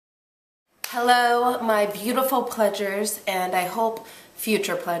Hello, my beautiful pledgers, and I hope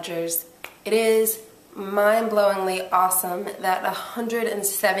future pledgers. It is mind-blowingly awesome that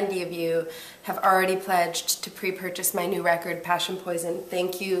 170 of you have already pledged to pre-purchase my new record, Passion Poison.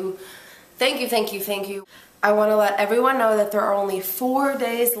 Thank you. Thank you, thank you, thank you. I want to let everyone know that there are only 4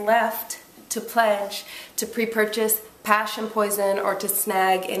 days left to pledge to pre-purchase Passion Poison or to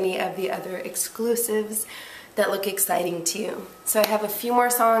snag any of the other exclusives that look exciting to you. So I have a few more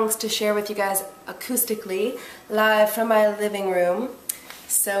songs to share with you guys acoustically, live from my living room.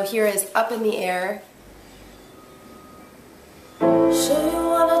 So here is Up in the Air. So you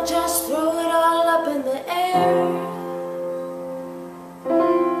wanna just throw it all up in the air,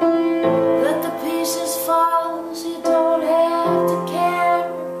 let the pieces fall so you don't have to care.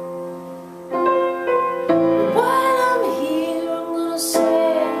 While I'm here I'm gonna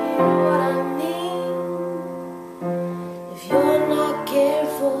say what I mean. If you're not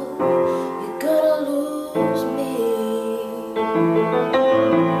careful you're gonna lose me.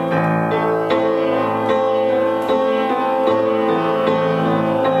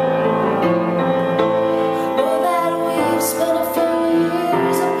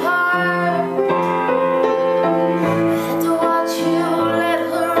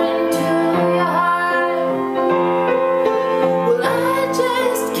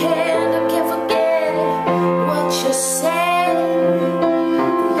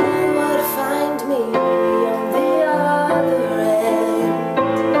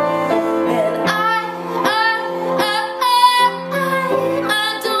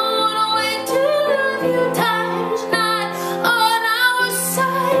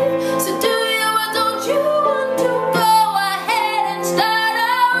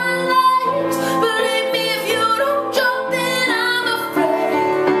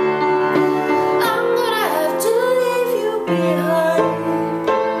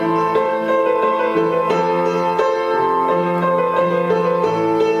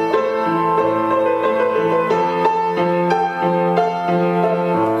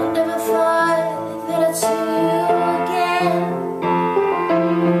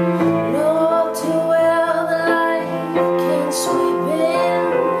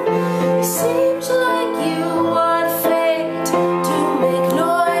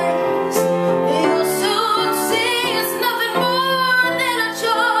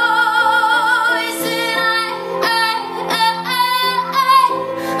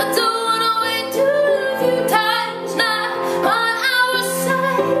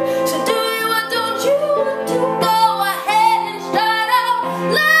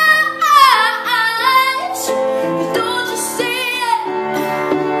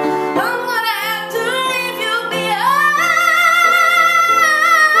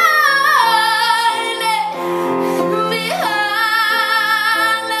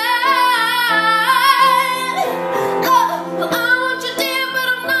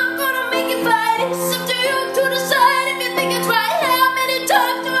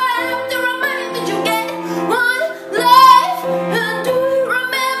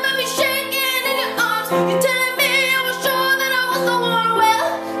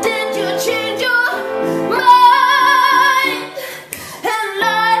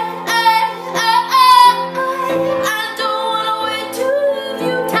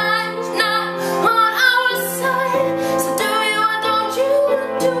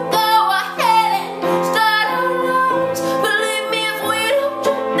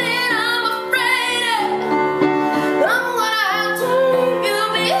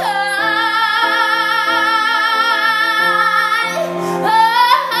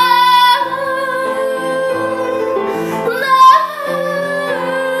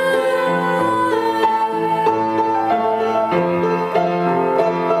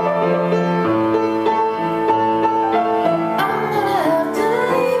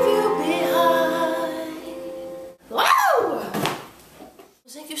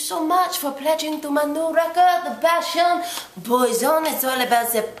 Thank you so much for pledging to my new record, The Passion Poison. It's all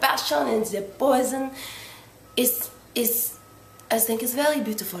about the passion and the poison. I think it's very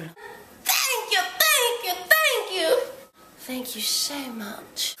beautiful. Thank you, thank you, thank you. Thank you so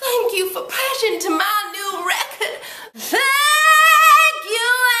much. Thank you for pledging to my new